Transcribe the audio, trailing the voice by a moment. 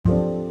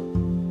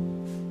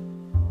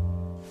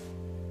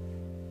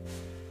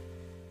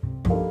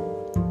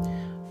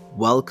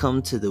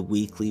Welcome to the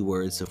weekly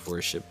Words of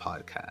Worship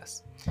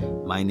podcast.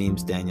 My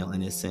name's Daniel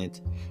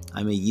Innocent.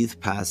 I'm a youth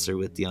pastor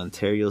with the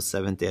Ontario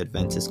Seventh-day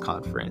Adventist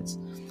Conference,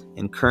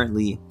 and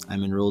currently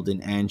I'm enrolled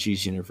in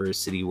Andrews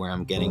University where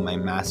I'm getting my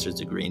master's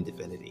degree in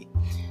divinity.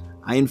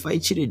 I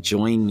invite you to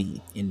join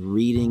me in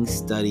reading,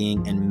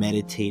 studying, and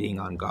meditating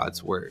on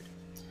God's Word.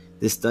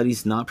 This study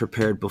is not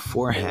prepared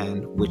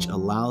beforehand, which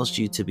allows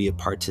you to be a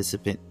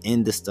participant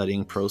in the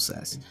studying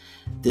process.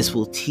 This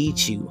will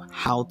teach you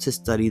how to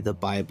study the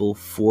Bible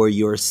for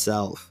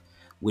yourself,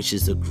 which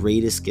is the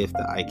greatest gift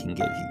that I can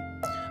give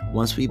you.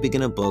 Once we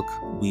begin a book,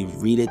 we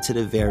read it to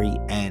the very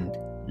end.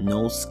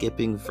 No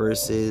skipping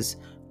verses,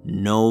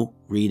 no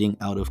reading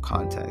out of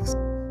context.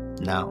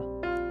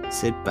 Now,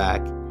 sit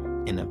back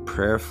in a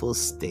prayerful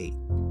state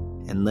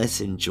and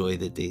let's enjoy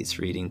the day's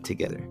reading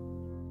together.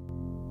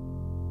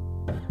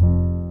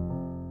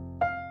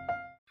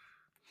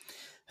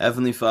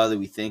 Heavenly Father,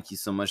 we thank you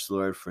so much,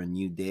 Lord, for a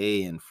new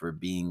day and for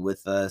being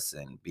with us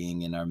and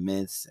being in our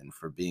midst and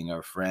for being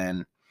our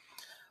friend.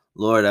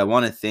 Lord, I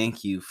want to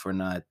thank you for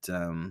not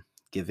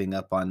giving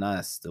up on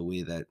us the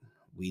way that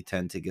we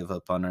tend to give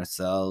up on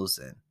ourselves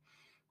and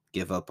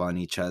give up on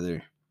each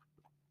other.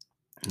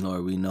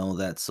 Lord, we know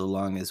that so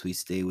long as we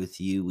stay with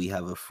you, we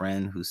have a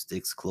friend who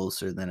sticks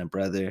closer than a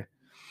brother.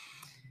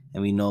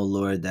 And we know,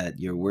 Lord, that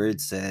your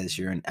word says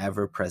you're an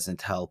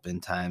ever-present help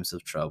in times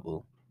of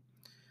trouble.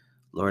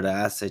 Lord, I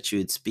ask that you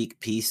would speak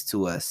peace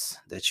to us,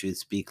 that you would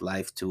speak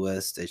life to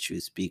us, that you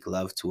would speak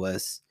love to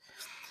us.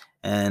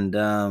 And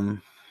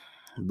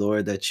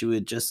Lord, that you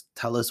would just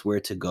tell us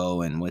where to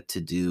go and what to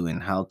do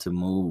and how to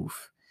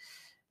move,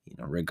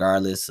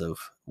 regardless of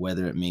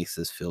whether it makes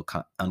us feel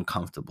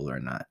uncomfortable or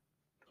not.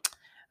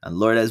 And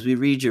Lord, as we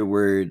read your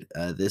word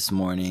this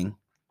morning,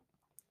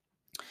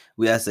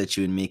 we ask that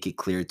you would make it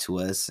clear to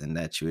us and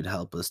that you would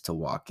help us to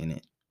walk in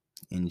it.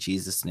 In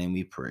Jesus' name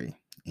we pray.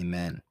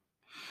 Amen.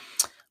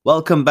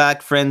 Welcome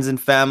back, friends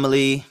and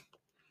family,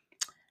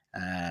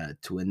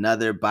 to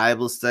another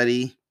Bible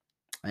study.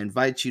 I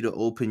invite you to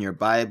open your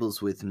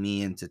Bibles with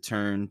me and to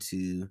turn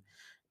to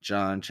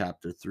John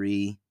chapter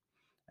 3,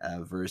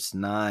 verse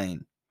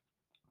 9.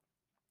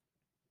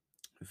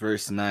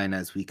 Verse 9,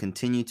 as we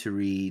continue to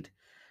read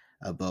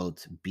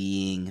about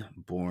being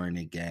born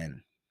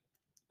again.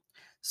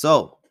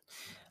 So,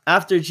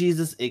 after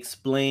Jesus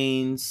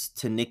explains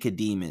to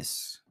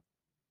Nicodemus,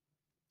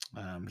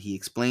 he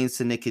explains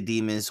to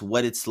Nicodemus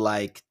what it's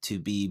like to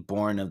be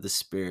born of the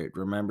Spirit.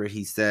 Remember,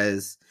 he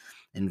says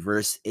in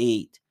verse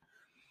 8,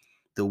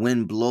 the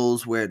wind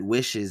blows where it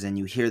wishes, and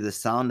you hear the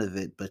sound of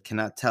it, but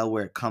cannot tell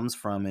where it comes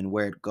from and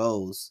where it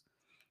goes.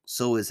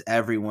 So is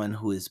everyone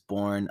who is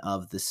born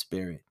of the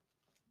Spirit.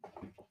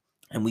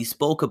 And we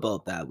spoke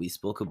about that. We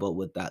spoke about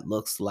what that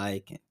looks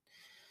like and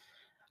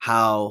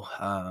how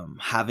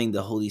having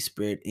the Holy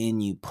Spirit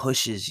in you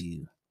pushes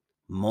you,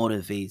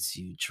 motivates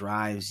you,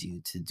 drives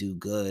you to do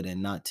good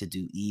and not to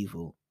do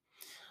evil,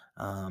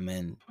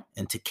 and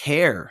to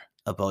care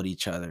about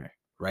each other,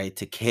 right?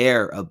 To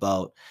care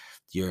about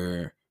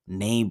your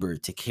neighbor,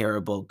 to care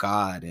about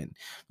God. And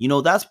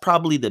that's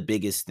probably the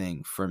biggest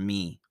thing for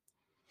me.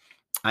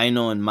 I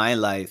know in my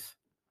life,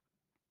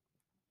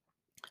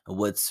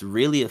 what's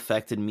really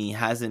affected me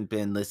hasn't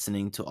been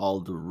listening to all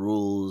the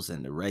rules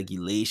and the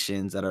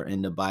regulations that are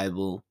in the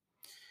Bible.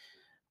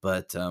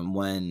 But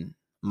when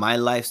my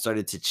life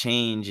started to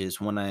change is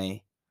when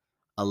I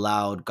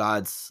allowed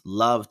God's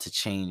love to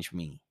change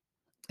me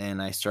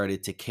and I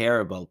started to care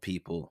about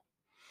people.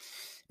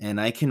 And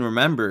I can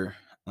remember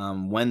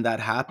when that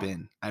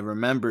happened. I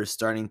remember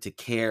starting to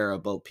care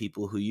about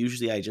people who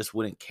usually I just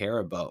wouldn't care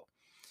about,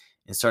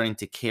 and starting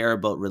to care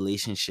about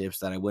relationships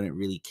that I wouldn't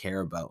really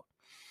care about.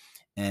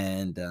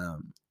 And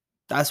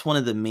that's one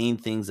of the main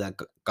things that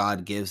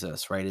God gives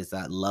us, right? Is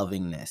that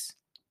lovingness.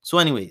 So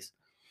anyways,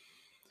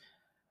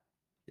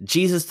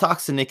 Jesus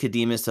talks to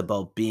Nicodemus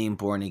about being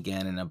born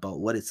again and about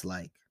what it's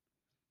like.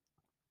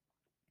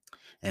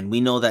 And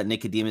we know that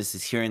Nicodemus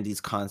is hearing these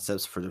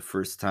concepts for the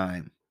first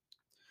time.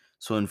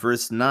 So in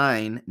verse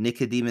 9,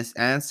 Nicodemus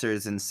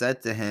answers and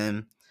said to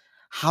him,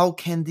 how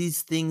can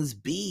these things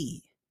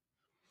be?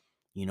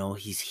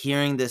 He's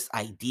hearing this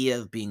idea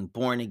of being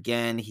born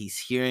again. He's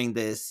hearing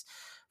this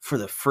for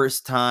the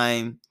first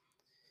time.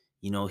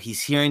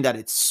 He's hearing that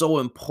it's so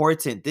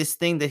important, this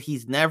thing that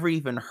he's never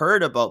even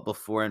heard about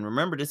before. And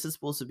remember, this is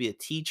supposed to be a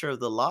teacher of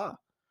the law.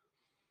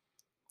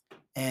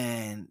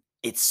 And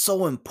it's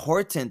so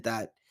important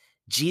that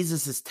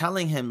Jesus is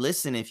telling him,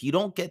 listen, if you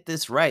don't get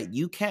this right,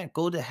 you can't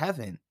go to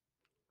heaven.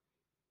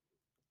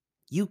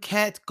 You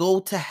can't go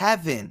to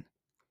heaven.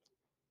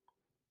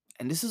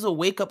 And this is a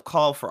wake-up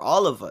call for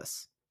all of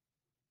us.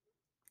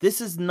 This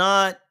is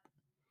not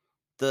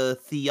the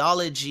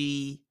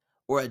theology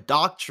or a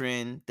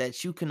doctrine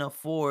that you can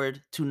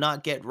afford to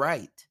not get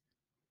right.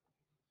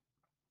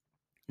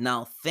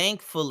 Now,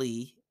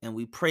 thankfully, and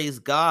we praise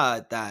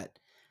God that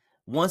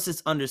once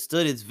it's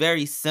understood, it's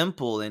very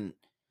simple. And,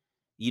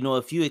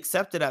 if you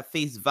accept it at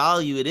face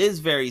value, it is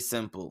very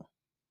simple,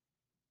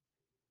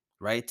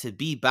 right? To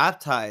be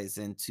baptized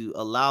and to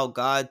allow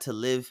God to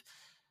live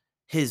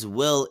his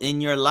will in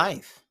your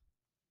life.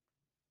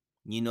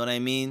 You know what I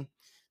mean?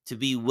 To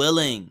be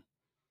willing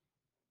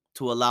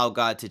to allow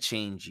God to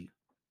change you,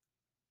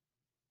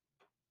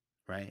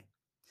 right?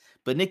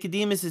 But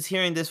Nicodemus is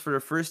hearing this for the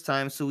first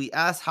time, so he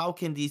asks, how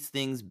can these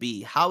things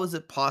be? How is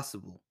it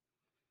possible?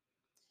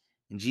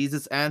 And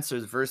Jesus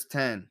answers, verse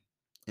 10,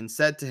 and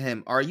said to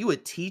him, are you a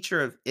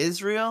teacher of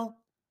Israel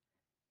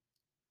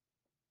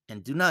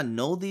and do not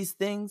know these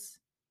things?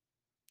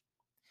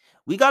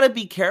 We got to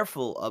be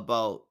careful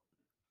about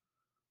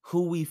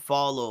who we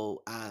follow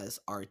as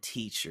our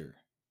teacher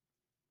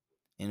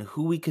and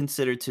who we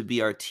consider to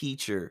be our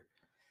teacher,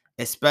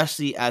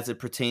 especially as it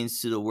pertains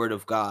to the word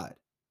of God.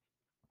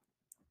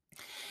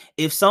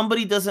 If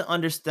somebody doesn't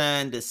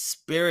understand the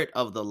spirit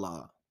of the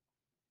law,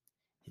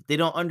 if they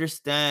don't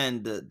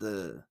understand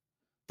the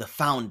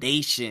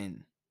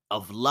foundation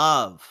of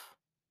love,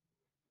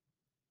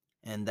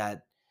 and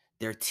that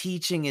their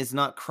teaching is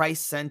not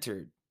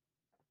Christ-centered,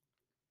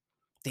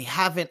 they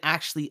haven't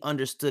actually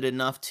understood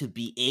enough to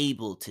be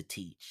able to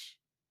teach.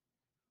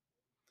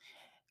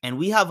 And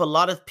we have a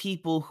lot of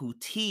people who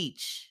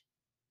teach,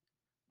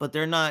 but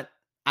they're not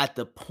at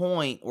the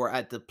point or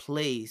at the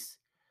place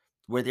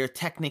where they're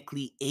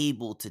technically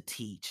able to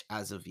teach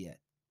as of yet.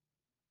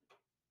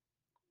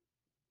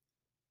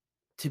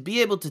 To be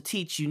able to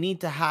teach, you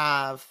need to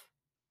have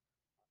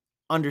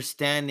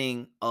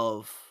understanding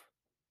of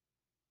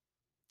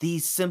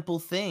these simple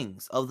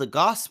things of the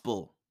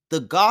gospel.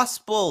 The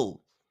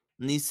gospel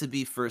needs to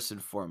be first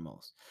and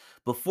foremost.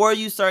 Before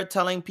you start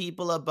telling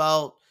people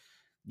about,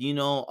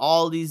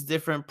 all these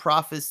different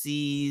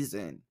prophecies,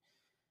 and,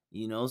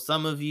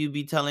 some of you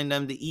be telling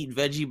them to eat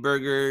veggie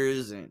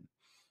burgers, and,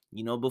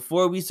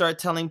 before we start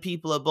telling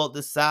people about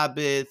the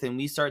Sabbath and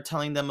we start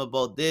telling them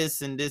about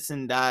this and this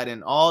and that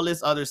and all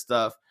this other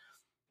stuff,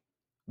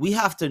 we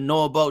have to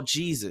know about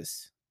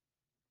Jesus.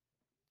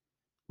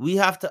 We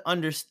have to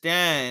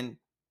understand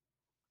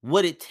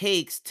what it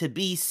takes to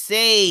be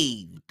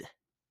saved.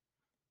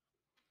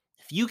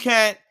 If you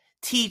can't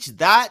teach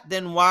that,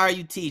 then why are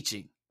you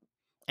teaching?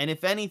 And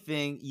if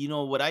anything,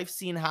 what I've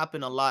seen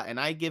happen a lot, and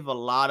I give a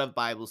lot of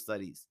Bible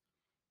studies.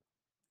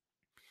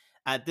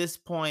 At this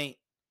point,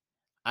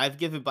 I've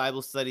given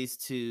Bible studies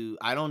to,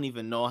 I don't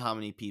even know how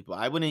many people.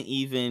 I wouldn't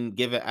even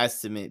give an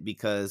estimate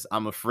because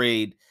I'm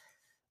afraid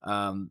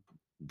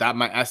that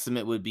my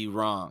estimate would be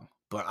wrong.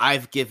 But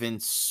I've given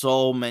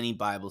so many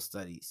Bible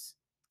studies.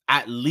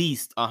 At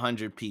least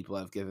 100 people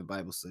I've given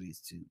Bible studies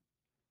to.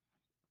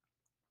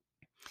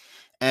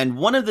 And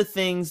one of the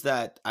things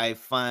that I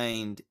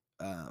find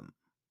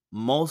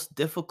most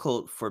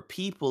difficult for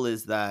people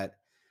is that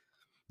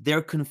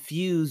they're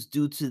confused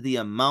due to the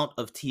amount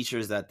of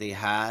teachers that they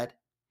had.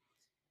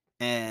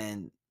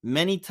 And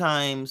many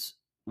times,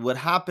 what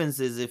happens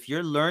is if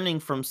you're learning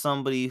from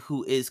somebody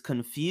who is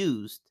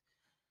confused,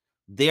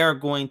 they are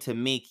going to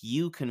make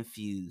you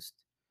confused.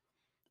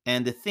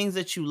 And the things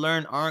that you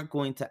learn aren't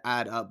going to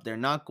add up. They're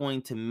not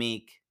going to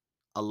make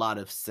a lot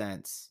of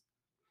sense.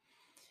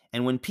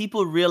 And when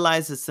people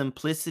realize the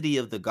simplicity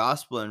of the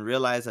gospel and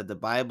realize that the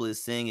Bible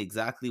is saying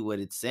exactly what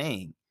it's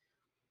saying,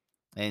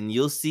 and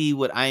you'll see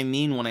what I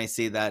mean when I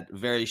say that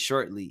very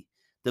shortly.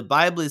 The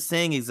Bible is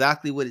saying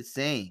exactly what it's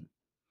saying,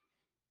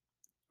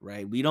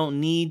 right? We don't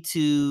need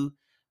to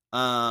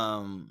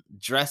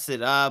dress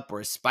it up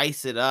or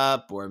spice it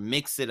up or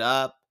mix it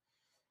up.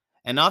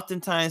 And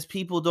oftentimes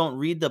people don't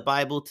read the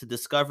Bible to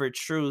discover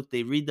truth.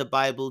 They read the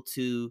Bible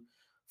to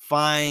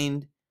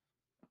find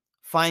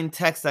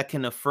texts that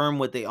can affirm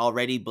what they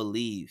already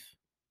believe.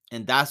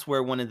 And that's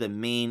where one of the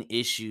main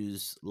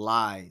issues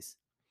lies.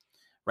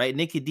 Right?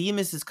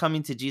 Nicodemus is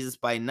coming to Jesus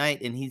by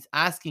night, and he's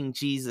asking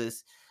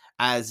Jesus,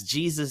 as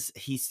Jesus,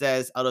 he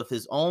says out of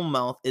his own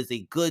mouth, is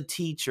a good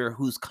teacher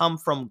who's come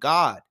from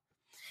God.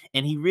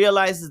 And he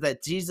realizes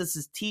that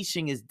Jesus's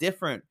teaching is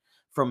different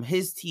from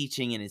his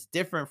teaching, and it's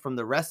different from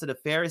the rest of the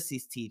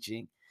Pharisees'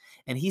 teaching.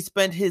 And he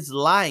spent his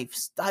life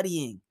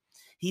studying.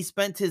 He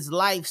spent his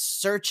life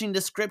searching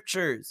the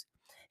scriptures.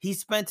 He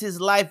spent his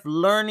life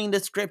learning the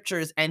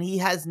scriptures, and he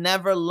has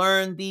never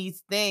learned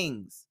these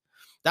things.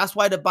 That's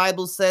why the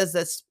Bible says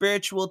that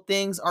spiritual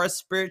things are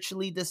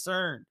spiritually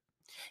discerned.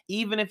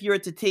 Even if you were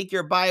to take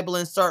your Bible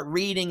and start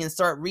reading and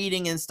start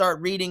reading and start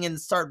reading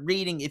and start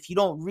reading, if you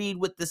don't read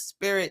with the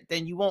Spirit,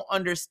 then you won't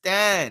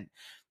understand.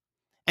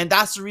 And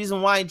that's the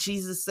reason why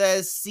Jesus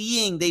says,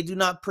 seeing they do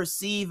not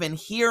perceive, and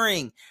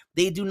hearing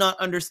they do not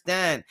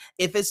understand.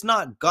 If it's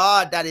not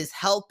God that is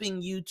helping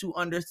you to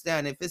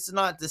understand, if it's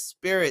not the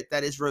Spirit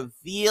that is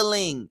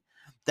revealing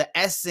the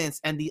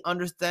essence and the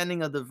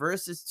understanding of the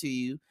verses to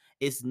you,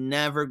 it's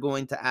never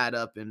going to add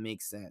up and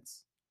make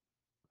sense.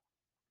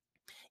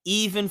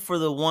 Even for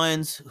the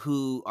ones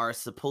who are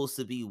supposed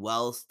to be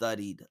well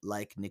studied,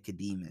 like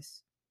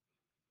Nicodemus.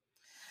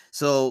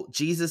 So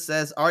Jesus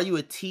says, are you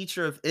a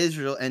teacher of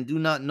Israel and do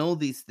not know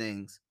these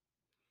things?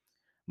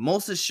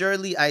 Most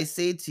assuredly, I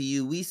say to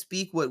you, we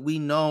speak what we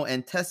know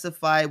and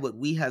testify what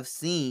we have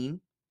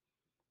seen,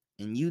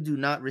 and you do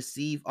not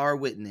receive our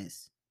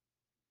witness.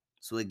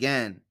 So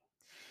again,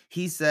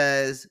 he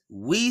says,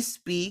 we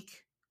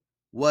speak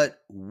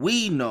what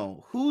we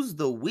know. Who's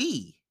the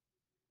we?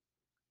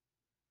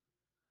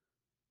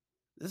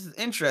 This is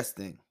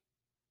interesting.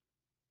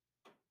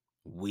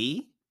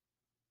 We?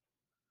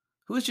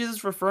 Who is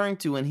Jesus referring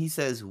to when he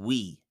says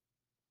we?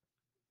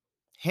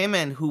 Him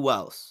and who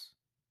else?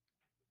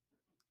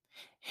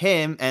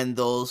 Him and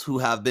those who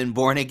have been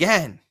born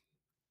again,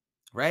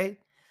 right?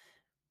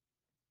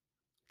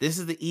 This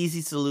is the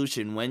easy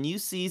solution. When you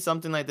see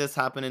something like this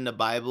happen in the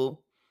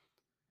Bible,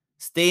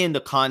 stay in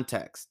the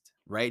context,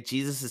 right?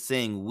 Jesus is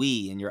saying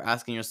we, and you're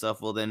asking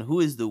yourself, well, then who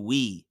is the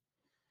we?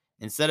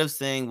 Instead of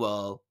saying,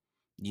 well,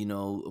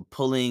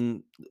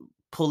 pulling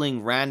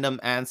random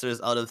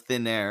answers out of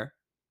thin air,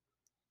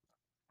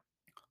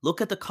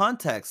 look at the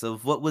context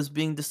of what was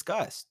being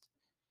discussed.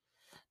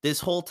 This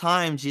whole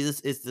time, Jesus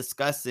is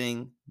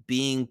discussing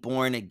being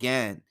born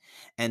again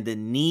and the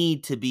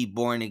need to be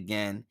born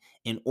again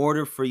in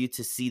order for you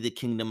to see the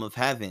kingdom of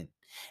heaven.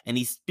 And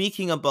he's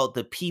speaking about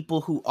the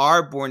people who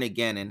are born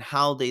again and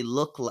how they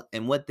look like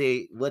and what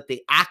they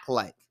act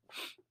like,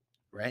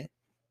 right?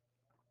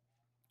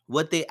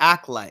 What they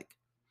act like,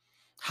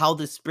 how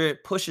the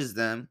Spirit pushes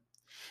them.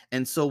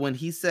 And so when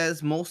he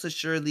says, most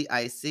assuredly,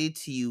 I say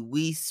to you,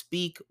 we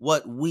speak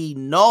what we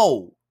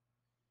know.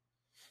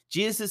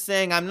 Jesus is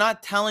saying, I'm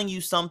not telling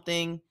you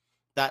something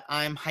that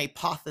I'm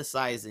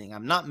hypothesizing.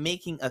 I'm not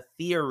making a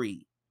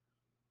theory.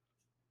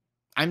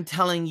 I'm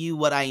telling you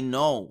what I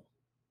know.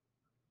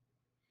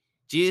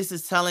 Jesus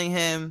is telling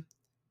him,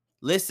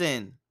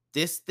 listen,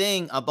 this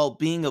thing about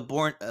being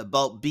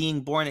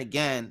born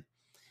again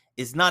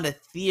is not a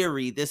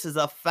theory. This is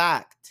a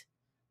fact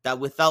that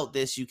without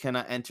this, you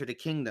cannot enter the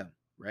kingdom,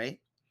 right?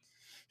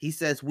 He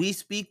says, we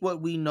speak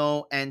what we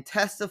know and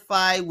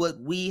testify what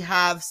we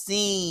have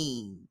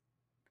seen.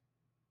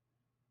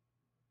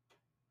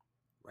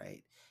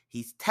 Right?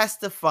 He's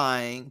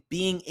testifying,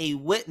 being a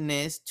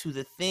witness to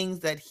the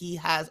things that he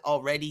has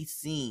already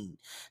seen.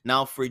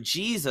 Now, for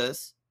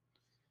Jesus,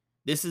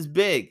 this is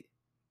big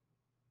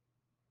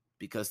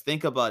because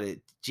think about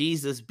it.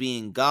 Jesus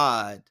being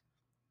God,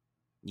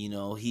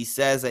 he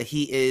says that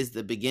he is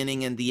the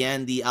beginning and the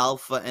end, the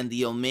Alpha and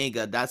the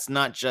Omega. That's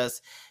not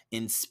just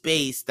in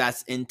space,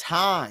 that's in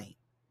time.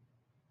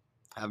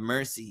 Have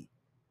mercy.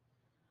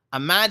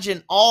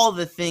 Imagine all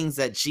the things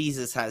that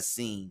Jesus has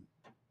seen.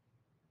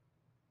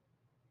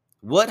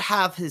 What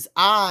have his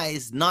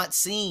eyes not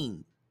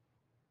seen?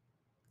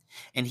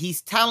 And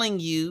he's telling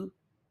you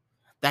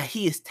that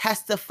he is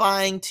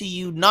testifying to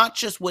you not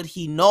just what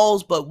he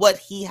knows, but what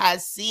he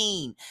has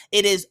seen.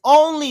 It is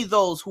only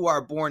those who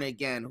are born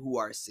again who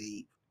are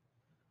saved.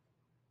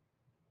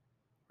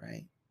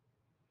 Right?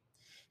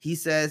 He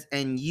says,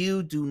 and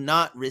you do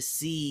not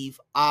receive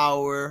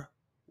our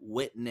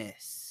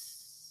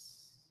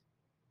witness.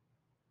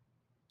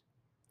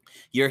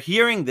 You're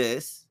hearing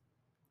this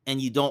and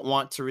you don't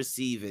want to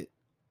receive it.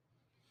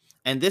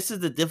 And this is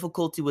the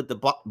difficulty with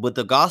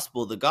the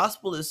gospel. The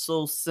gospel is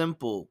so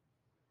simple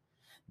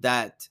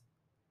that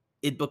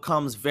it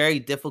becomes very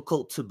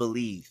difficult to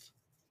believe.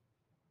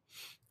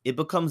 It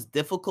becomes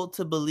difficult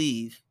to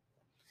believe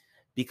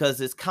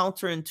because it's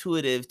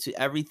counterintuitive to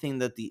everything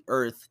that the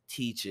earth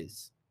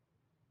teaches,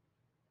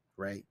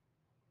 right?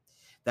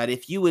 That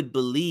if you would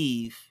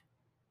believe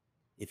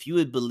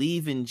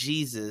in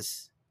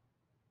Jesus,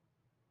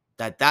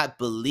 that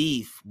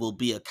belief will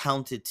be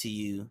accounted to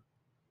you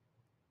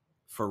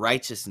for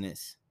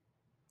righteousness.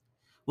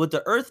 What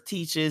the earth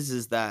teaches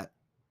is that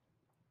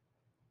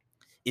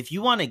if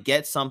you want to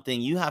get something,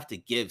 you have to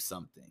give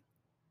something,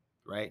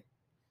 right?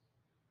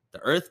 The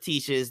earth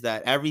teaches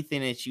that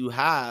everything that you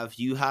have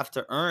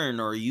to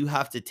earn or you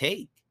have to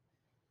take.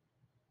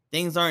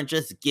 Things aren't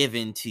just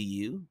given to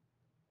you.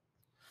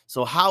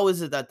 So how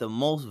is it that the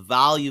most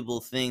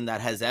valuable thing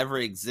that has ever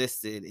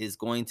existed is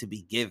going to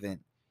be given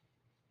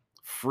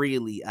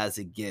freely as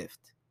a gift?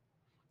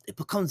 It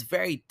becomes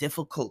very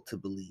difficult to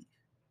believe.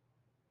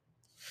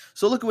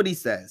 So look at what he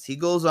says. He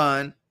goes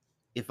on,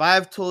 if I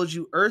have told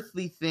you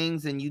earthly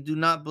things and you do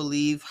not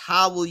believe,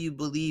 how will you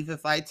believe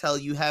if I tell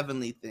you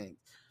heavenly things?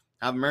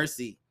 Have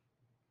mercy.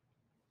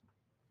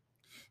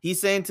 He's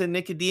saying to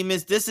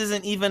Nicodemus, this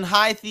isn't even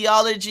high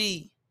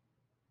theology.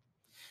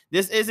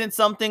 This isn't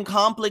something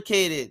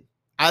complicated.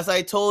 As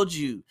I told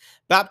you,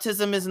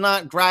 baptism is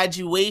not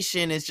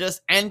graduation, it's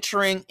just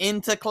entering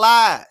into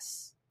class.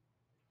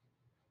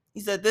 He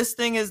said, this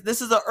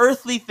is an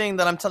earthly thing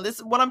that I'm telling.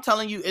 What I'm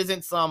telling you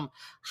isn't some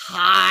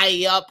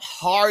high up,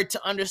 hard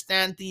to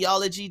understand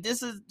theology.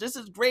 This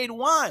is grade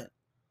 1.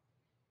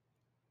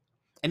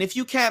 And if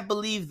you can't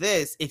believe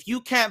this, if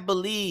you can't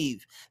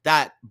believe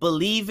that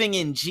believing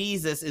in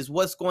Jesus is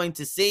what's going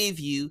to save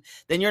you,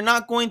 then you're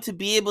not going to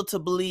be able to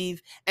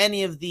believe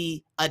any of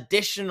the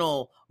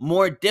additional,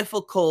 more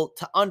difficult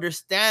to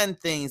understand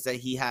things that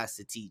he has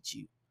to teach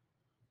you.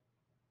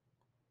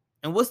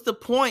 And what's the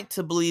point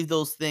to believe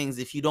those things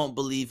if you don't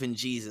believe in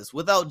Jesus?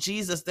 Without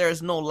Jesus,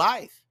 there's no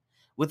life.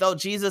 Without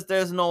Jesus,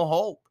 there's no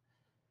hope.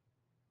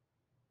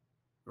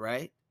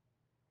 Right?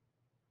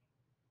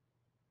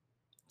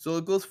 So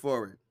it goes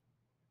forward.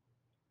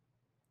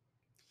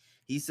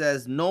 He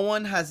says, no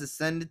one has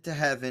ascended to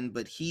heaven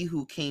but he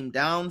who came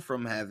down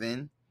from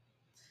heaven,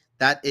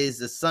 that is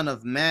the Son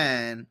of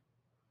Man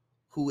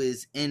who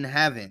is in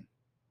heaven.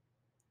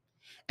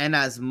 And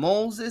as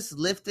Moses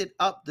lifted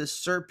up the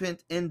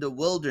serpent in the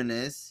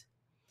wilderness,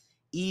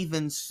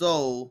 even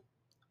so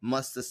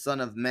must the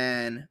Son of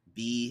Man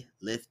be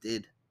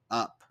lifted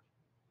up.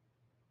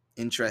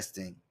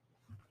 Interesting.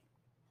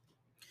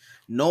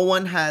 No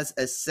one has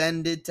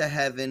ascended to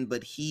heaven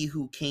but he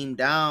who came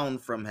down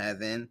from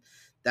heaven,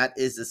 that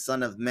is the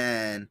Son of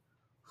Man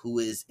who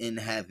is in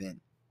heaven.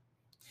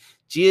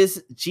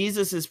 Jesus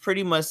is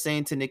pretty much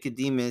saying to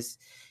Nicodemus,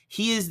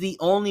 he is the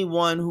only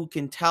one who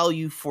can tell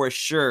you for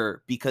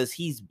sure because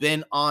he's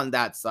been on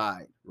that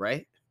side,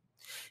 right?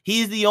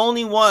 He's the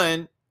only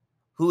one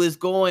who is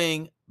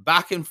going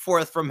back and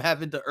forth from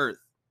heaven to earth.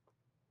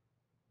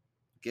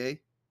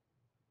 Okay?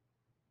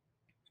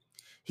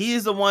 He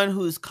is the one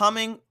who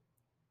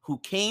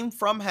came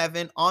from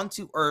heaven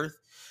onto earth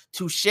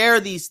to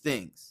share these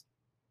things.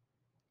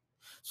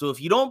 So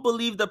if you don't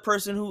believe the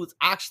person who is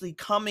actually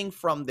coming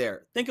from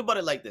there, think about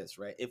it like this,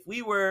 right? If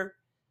we were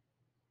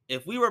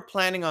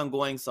planning on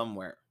going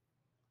somewhere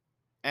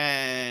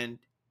and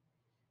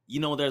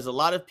there's a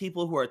lot of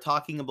people who are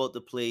talking about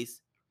the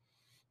place,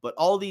 but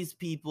all these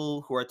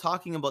people who are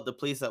talking about the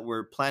place that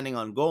we're planning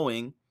on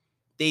going,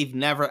 they've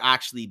never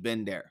actually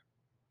been there,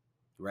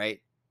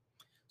 right?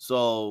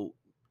 So,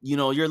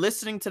 you're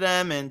listening to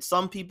them and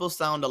some people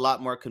sound a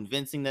lot more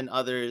convincing than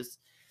others.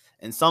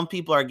 And some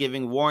people are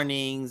giving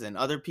warnings and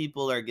other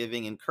people are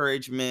giving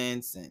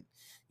encouragements. And,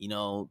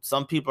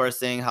 some people are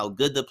saying how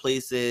good the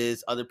place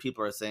is. Other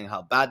people are saying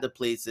how bad the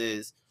place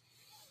is.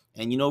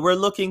 And, we're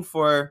looking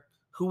for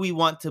who we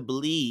want to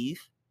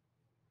believe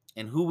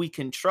and who we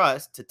can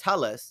trust to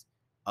tell us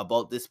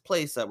about this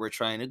place that we're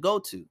trying to go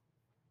to.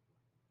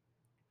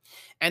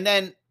 And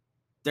then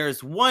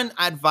there's one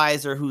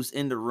advisor who's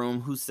in the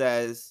room who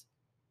says,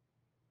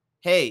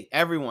 hey,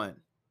 everyone,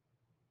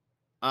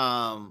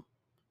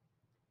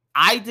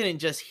 I didn't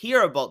just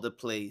hear about the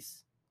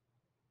place.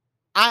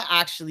 I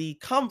actually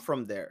come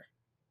from there.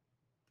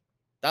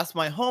 That's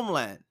my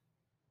homeland.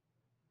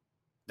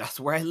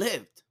 That's where I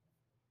lived.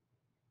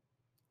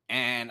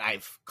 And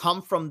I've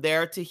come from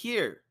there to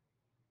here.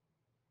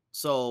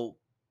 So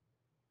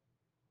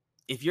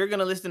if you're going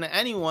to listen to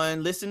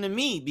anyone, listen to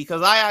me,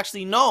 because I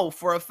actually know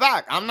for a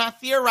fact. I'm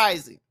not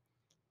theorizing.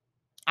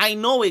 I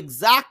know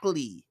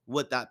exactly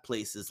what that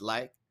place is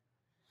like.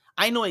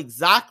 I know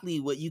exactly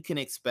what you can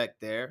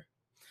expect there.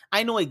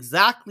 I know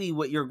exactly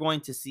what you're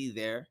going to see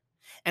there.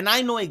 And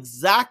I know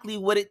exactly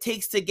what it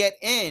takes to get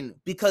in,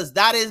 because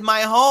that is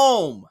my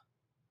home.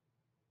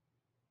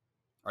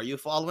 Are you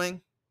following?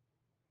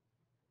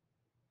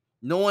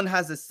 No one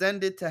has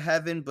ascended to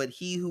heaven but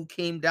he who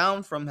came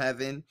down from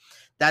heaven,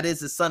 that is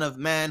the Son of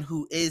Man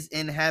who is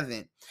in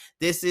heaven.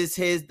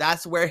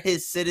 That's where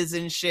his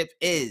citizenship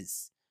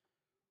is.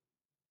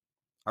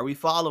 Are we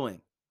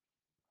following?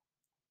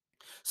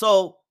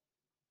 So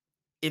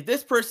if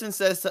this person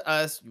says to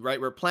us, right,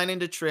 we're planning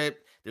the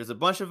trip, there's a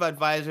bunch of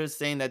advisors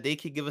saying that they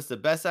could give us the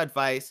best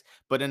advice,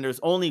 but then there's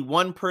only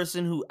one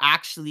person who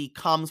actually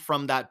comes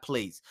from that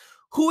place.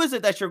 Who is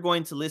it that you're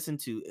going to listen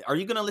to? Are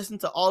you going to listen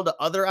to all the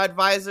other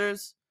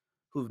advisors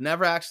who've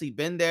never actually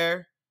been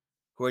there,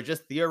 who are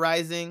just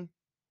theorizing?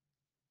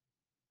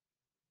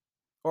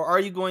 Or are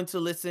you going to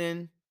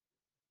listen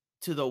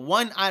to the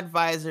one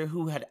advisor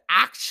who had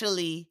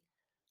actually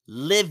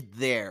lived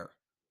there?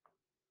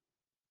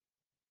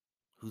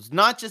 Who's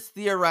not just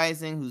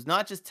theorizing, who's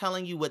not just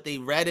telling you what they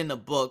read in a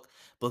book,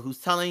 but who's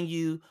telling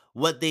you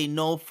what they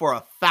know for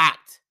a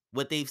fact,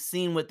 what they've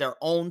seen with their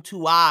own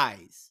two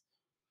eyes.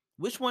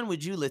 Which one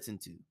would you listen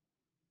to?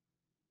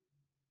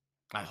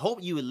 I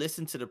hope you would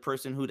listen to the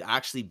person who'd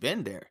actually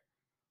been there,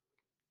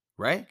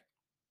 right?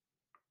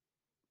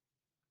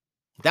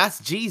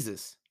 That's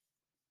Jesus.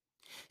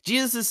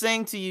 Jesus is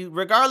saying to you,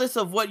 regardless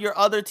of what your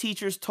other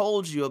teachers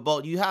told you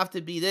about, you have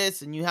to be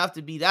this and you have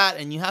to be that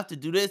and you have to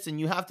do this and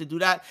you have to do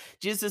that.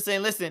 Jesus is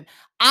saying, listen,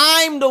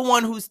 I'm the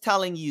one who's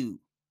telling you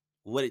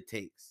what it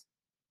takes.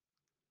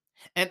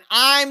 And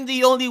I'm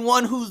the only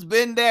one who's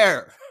been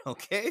there.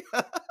 Okay?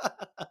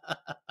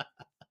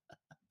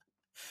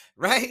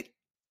 Right?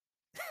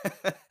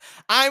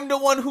 I'm the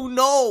one who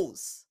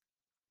knows.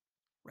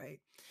 Right?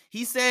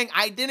 He's saying,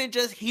 I didn't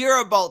just hear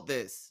about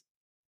this.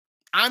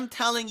 I'm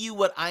telling you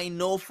what I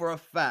know for a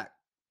fact.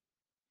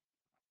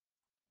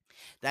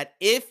 That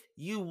if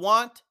you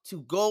want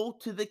to go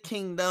to the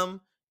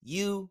kingdom,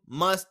 you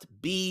must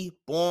be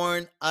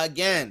born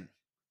again.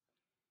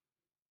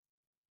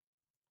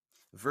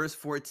 Verse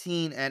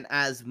 14, and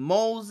as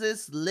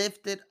Moses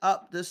lifted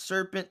up the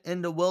serpent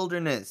in the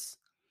wilderness,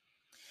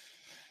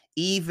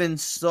 even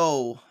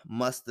so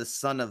must the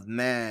Son of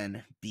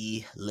Man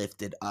be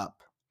lifted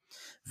up.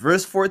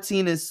 Verse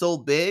 14 is so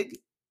big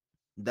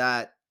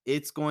that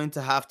it's going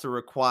to have to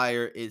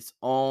require its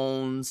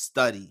own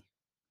study.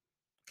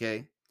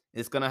 Okay?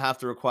 It's going to have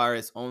to require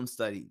its own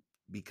study,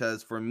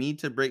 because for me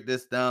to break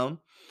this down,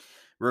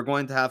 we're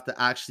going to have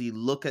to actually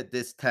look at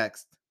this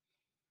text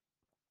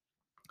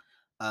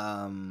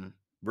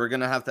We're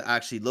going to have to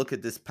actually look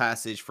at this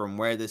passage from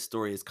where this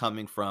story is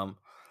coming from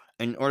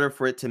in order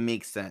for it to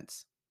make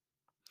sense.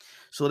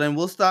 So then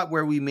we'll stop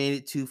where we made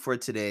it to for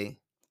today.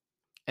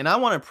 And I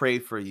want to pray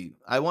for you.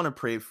 I want to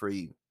pray for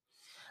you.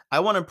 I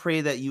want to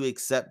pray that you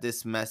accept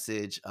this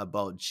message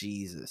about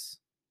Jesus,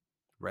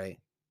 right?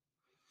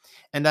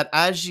 And that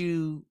as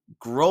you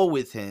grow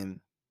with him,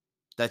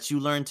 that you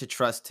learn to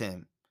trust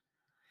him,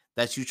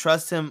 that you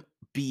trust him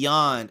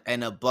beyond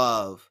and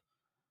above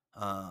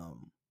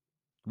um,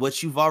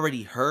 what you've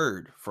already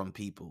heard from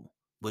people,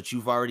 what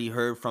you've already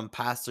heard from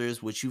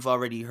pastors, what you've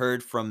already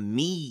heard from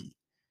me,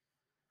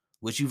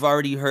 what you've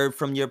already heard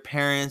from your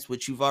parents,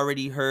 what you've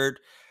already heard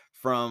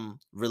from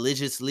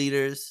religious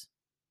leaders.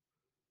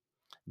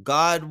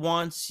 God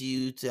wants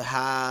you to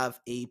have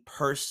a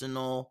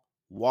personal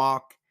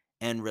walk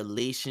and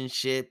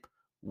relationship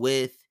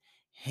with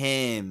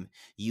him.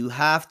 You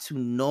have to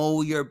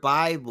know your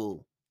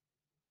Bible.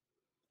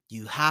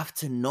 You have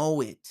to know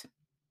it.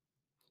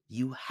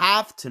 You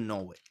have to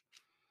know it.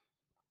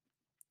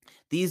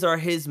 These are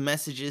his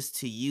messages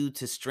to you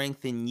to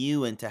strengthen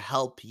you and to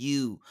help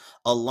you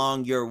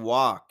along your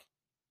walk.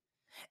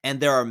 And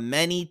there are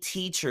many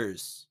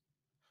teachers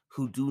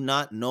who do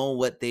not know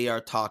what they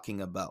are talking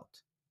about.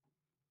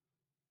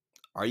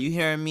 Are you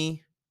hearing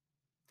me?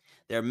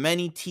 There are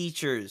many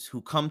teachers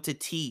who come to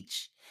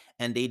teach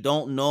and they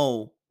don't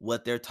know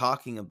what they're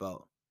talking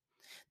about.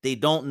 They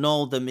don't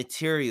know the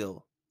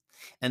material.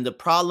 And the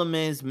problem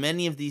is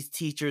many of these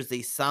teachers,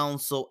 they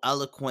sound so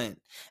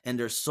eloquent and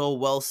they're so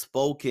well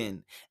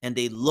spoken and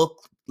they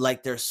look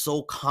like they're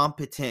so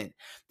competent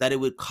that it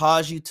would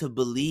cause you to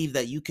believe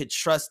that you could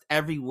trust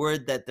every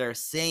word that they're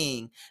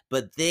saying,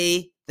 but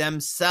they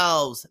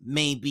themselves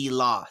may be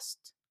lost.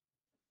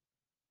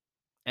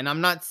 And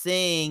I'm not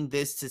saying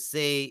this to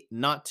say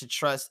not to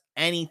trust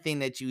anything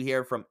that you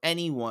hear from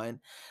anyone.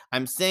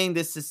 I'm saying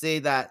this to say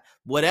that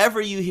whatever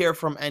you hear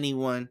from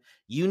anyone,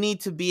 you need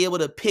to be able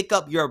to pick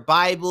up your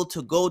Bible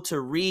to go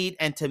to read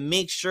and to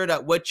make sure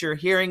that what you're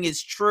hearing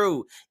is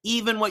true,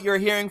 even what you're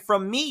hearing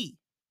from me.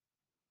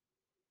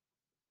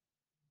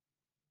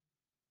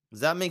 Does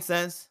that make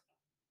sense?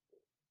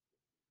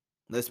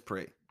 Let's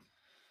pray.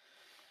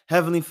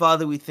 Heavenly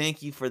Father, we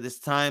thank you for this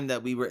time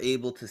that we were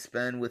able to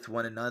spend with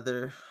one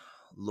another.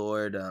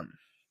 Lord,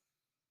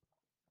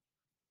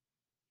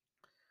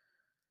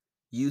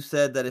 you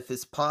said that if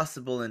it's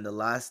possible in the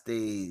last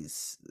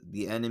days,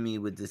 the enemy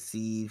would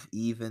deceive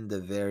even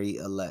the very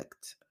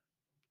elect.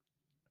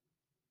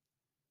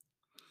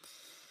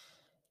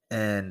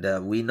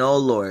 And we know,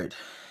 Lord,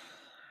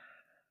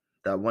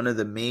 that one of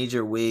the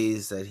major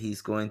ways that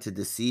he's going to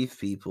deceive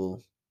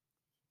people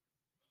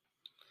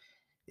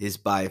is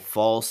by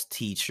false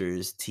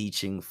teachers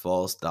teaching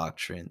false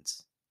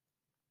doctrines.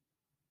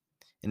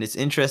 And it's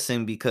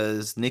interesting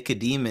because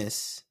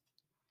Nicodemus,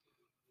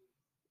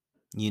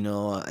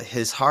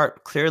 his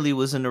heart clearly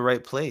was in the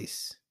right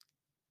place.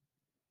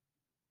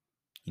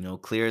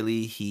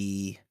 Clearly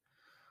he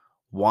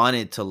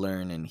wanted to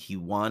learn and he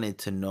wanted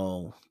to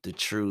know the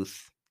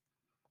truth,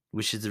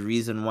 which is the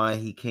reason why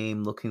he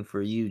came looking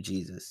for you,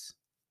 Jesus.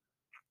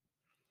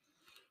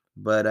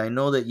 But I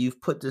know that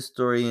you've put this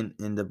story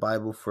in the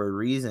Bible for a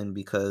reason,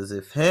 because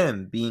if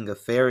him, being a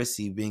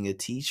Pharisee, being a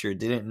teacher,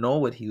 didn't know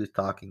what he was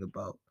talking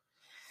about,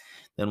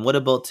 then what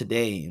about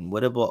today? And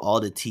what about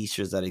all the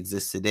teachers that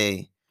exist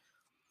today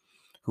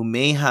who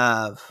may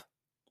have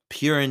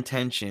pure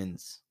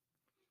intentions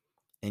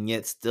and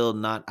yet still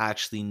not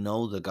actually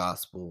know the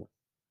gospel?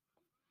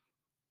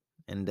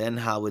 And then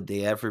how would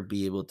they ever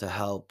be able to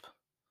help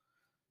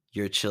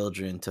your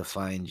children to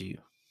find you?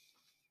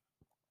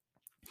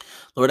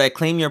 Lord, I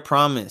claim your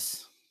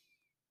promise.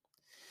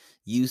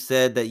 You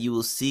said that you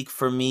will seek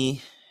for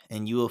me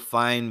and you will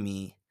find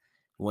me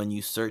when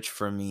you search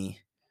for me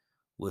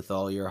with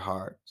all your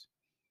heart.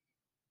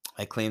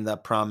 I claim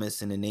that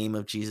promise in the name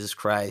of Jesus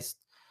Christ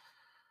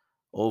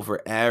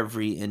over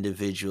every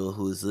individual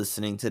who is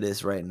listening to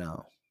this right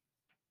now.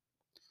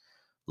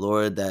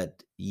 Lord,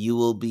 that you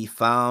will be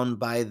found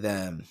by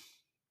them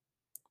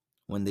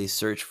when they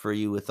search for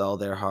you with all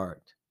their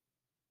heart.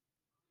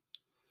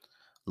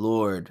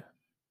 Lord,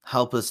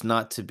 help us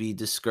not to be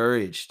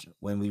discouraged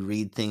when we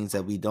read things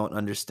that we don't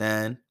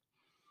understand,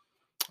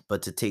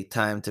 but to take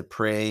time to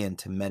pray and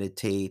to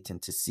meditate and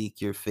to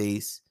seek your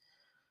face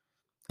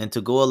and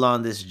to go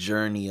along this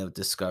journey of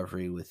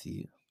discovery with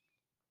you.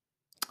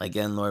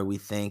 Again, Lord, we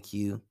thank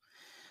you.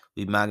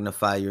 We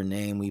magnify your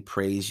name. We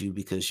praise you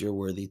because you're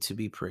worthy to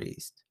be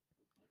praised.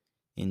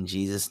 In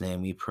Jesus'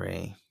 name we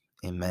pray.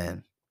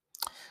 Amen.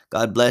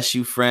 God bless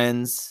you,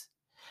 friends.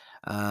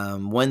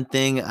 One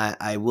thing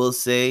I will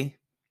say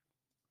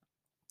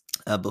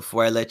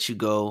before I let you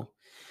go,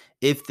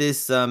 if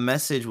this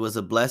message was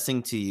a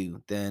blessing to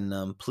you,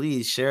 then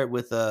please share it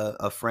with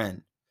a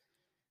friend.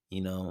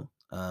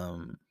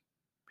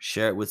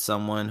 Share it with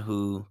someone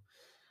who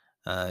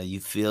you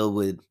feel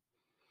would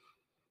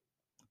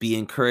be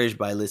encouraged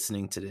by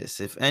listening to this.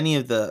 If any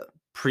of the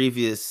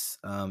previous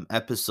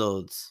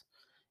episodes,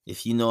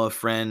 if you know a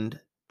friend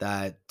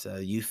that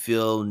you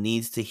feel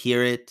needs to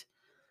hear it,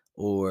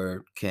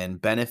 or can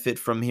benefit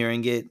from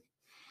hearing it,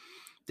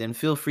 then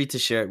feel free to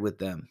share it with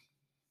them.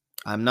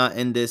 I'm not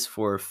in this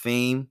for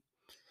fame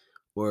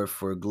or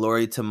for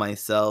glory to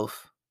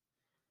myself,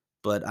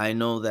 but I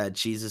know that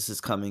Jesus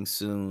is coming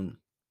soon,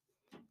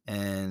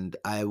 and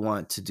I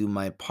want to do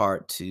my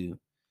part to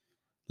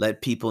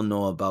let people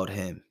know about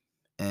him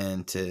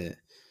and to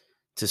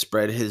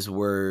spread his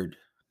word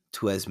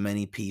to as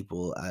many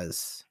people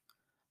as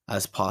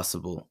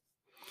possible.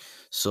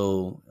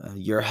 So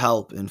your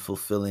help in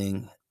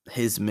fulfilling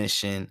his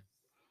mission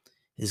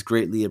is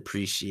greatly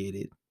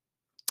appreciated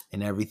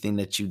in everything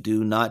that you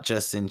do, not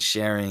just in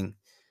sharing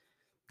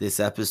this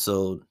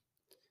episode,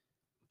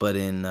 but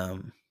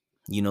in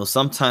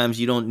sometimes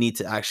you don't need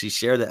to actually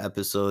share the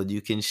episode.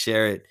 You can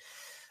share it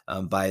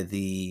by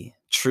the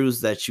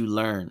truths that you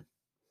learn,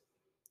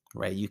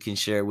 right? You can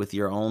share it with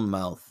your own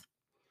mouth,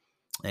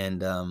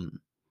 and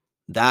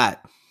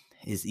that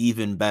is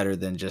even better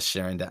than just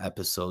sharing the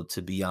episode,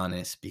 to be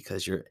honest,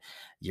 because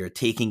you're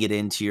taking it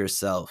into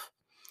yourself,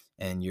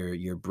 and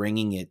you're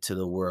bringing it to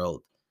the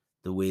world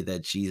the way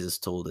that Jesus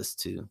told us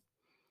to.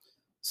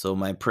 So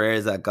my prayer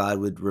is that God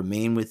would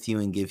remain with you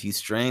and give you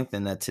strength,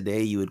 and that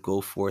today you would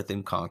go forth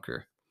and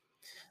conquer.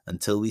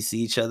 Until we see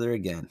each other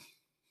again,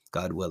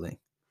 God willing.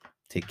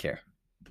 Take care.